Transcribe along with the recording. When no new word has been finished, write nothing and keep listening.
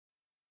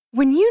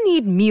When you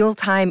need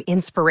mealtime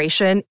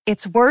inspiration,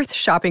 it's worth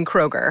shopping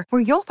Kroger,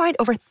 where you'll find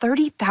over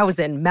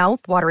 30,000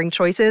 mouth-watering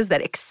choices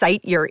that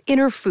excite your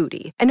inner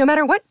foodie. And no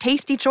matter what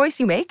tasty choice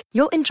you make,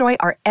 you'll enjoy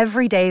our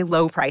everyday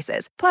low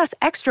prices, plus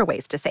extra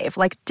ways to save,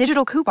 like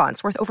digital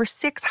coupons worth over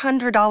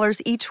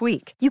 $600 each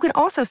week. You can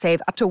also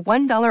save up to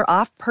 $1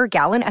 off per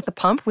gallon at the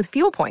pump with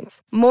fuel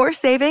points. More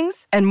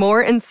savings and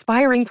more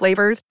inspiring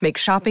flavors make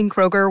shopping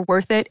Kroger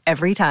worth it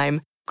every time.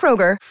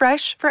 Kroger,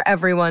 fresh for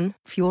everyone.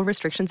 Fuel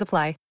restrictions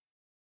apply.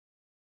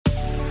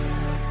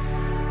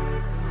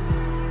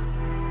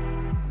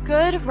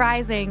 Good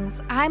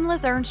risings. I'm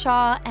Liz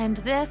Earnshaw, and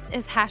this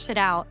is Hash It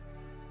Out.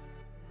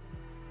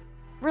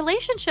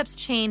 Relationships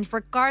change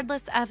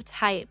regardless of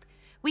type.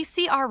 We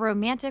see our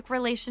romantic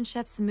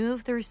relationships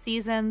move through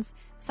seasons.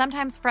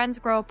 Sometimes friends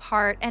grow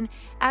apart, and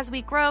as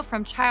we grow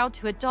from child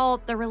to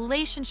adult, the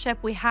relationship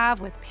we have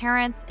with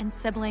parents and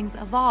siblings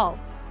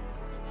evolves.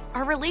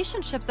 Our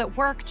relationships at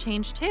work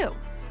change too.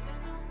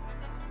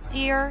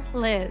 Dear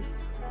Liz,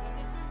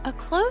 a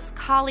close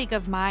colleague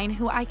of mine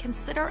who I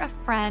consider a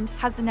friend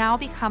has now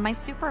become my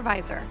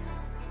supervisor.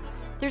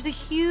 There's a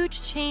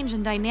huge change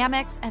in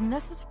dynamics, and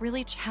this is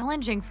really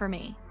challenging for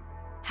me.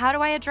 How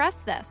do I address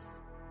this?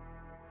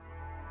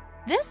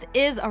 This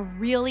is a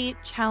really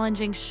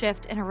challenging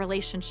shift in a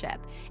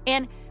relationship,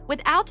 and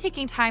without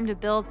taking time to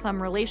build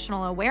some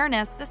relational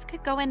awareness, this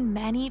could go in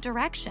many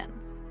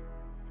directions.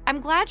 I'm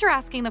glad you're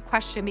asking the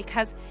question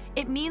because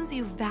it means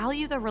you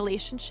value the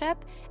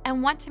relationship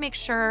and want to make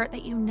sure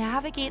that you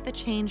navigate the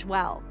change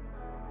well.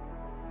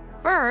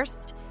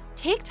 First,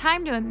 take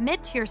time to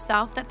admit to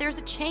yourself that there's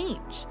a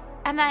change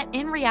and that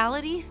in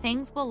reality,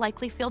 things will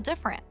likely feel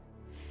different.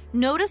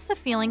 Notice the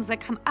feelings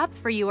that come up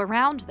for you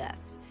around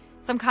this.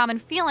 Some common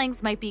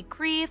feelings might be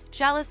grief,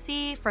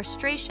 jealousy,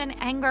 frustration,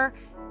 anger,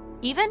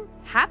 even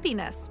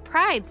happiness,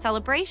 pride,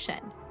 celebration.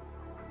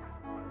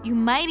 You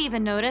might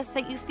even notice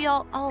that you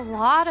feel a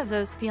lot of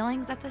those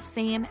feelings at the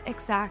same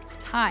exact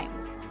time.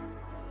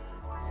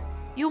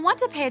 You'll want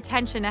to pay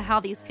attention to how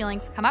these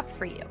feelings come up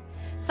for you.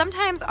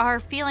 Sometimes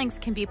our feelings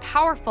can be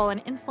powerful and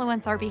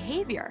influence our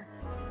behavior.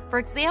 For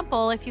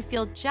example, if you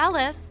feel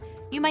jealous,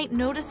 you might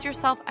notice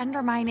yourself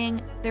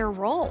undermining their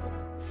role.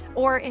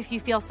 Or if you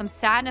feel some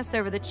sadness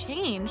over the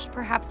change,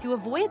 perhaps you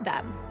avoid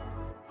them.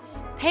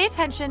 Pay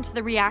attention to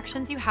the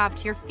reactions you have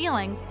to your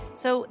feelings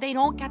so they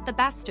don't get the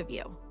best of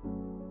you.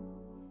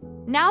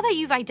 Now that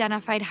you've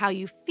identified how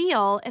you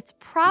feel, it's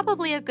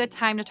probably a good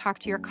time to talk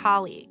to your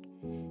colleague.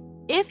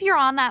 If you're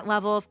on that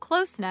level of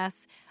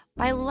closeness,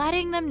 by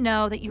letting them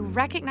know that you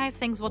recognize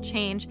things will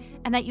change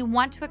and that you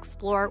want to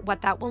explore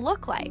what that will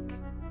look like.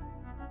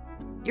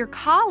 Your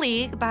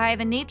colleague, by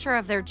the nature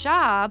of their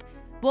job,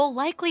 will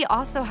likely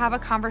also have a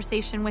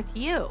conversation with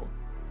you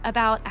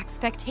about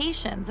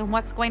expectations and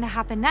what's going to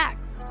happen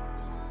next.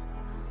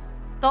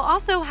 They'll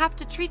also have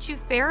to treat you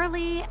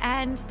fairly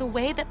and the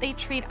way that they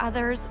treat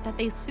others that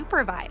they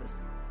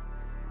supervise.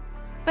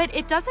 But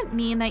it doesn't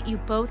mean that you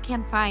both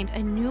can't find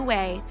a new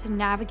way to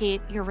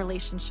navigate your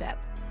relationship.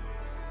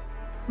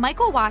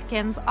 Michael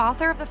Watkins,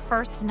 author of The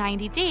First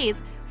 90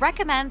 Days,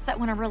 recommends that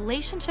when a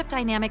relationship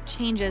dynamic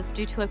changes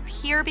due to a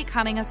peer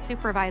becoming a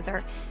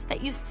supervisor,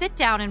 that you sit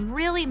down and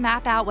really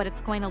map out what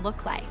it's going to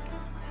look like,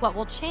 what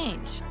will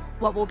change,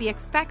 what will be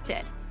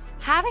expected.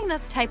 Having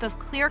this type of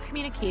clear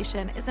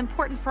communication is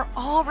important for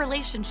all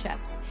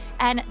relationships,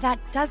 and that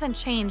doesn't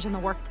change in the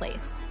workplace.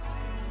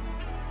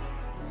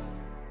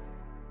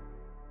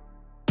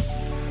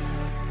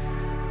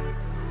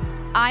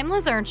 I'm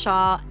Liz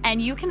Earnshaw,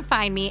 and you can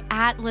find me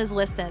at Liz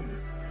Listens.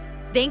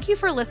 Thank you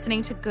for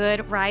listening to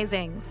Good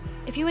Risings.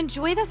 If you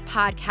enjoy this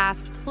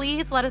podcast,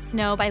 please let us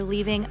know by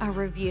leaving a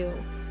review.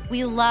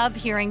 We love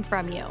hearing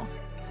from you.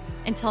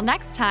 Until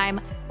next time,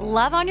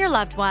 love on your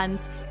loved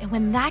ones, and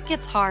when that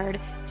gets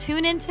hard,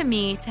 tune in to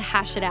me to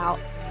hash it out.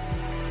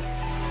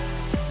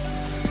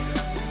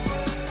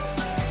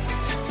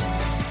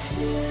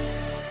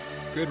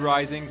 Good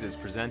Risings is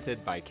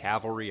presented by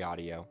Cavalry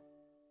Audio.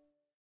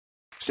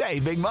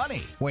 Save big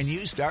money when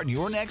you start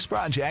your next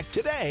project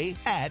today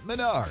at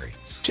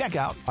Menards. Check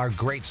out our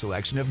great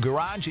selection of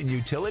garage and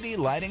utility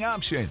lighting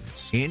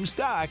options. In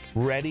stock,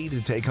 ready to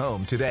take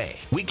home today.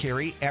 We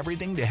carry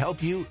everything to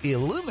help you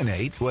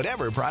illuminate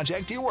whatever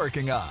project you're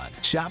working on.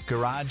 Shop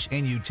garage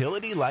and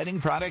utility lighting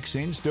products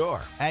in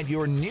store at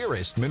your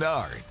nearest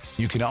Menards.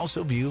 You can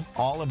also view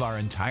all of our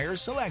entire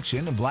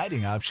selection of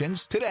lighting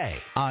options today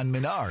on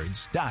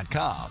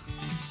Menards.com.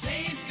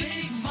 Save big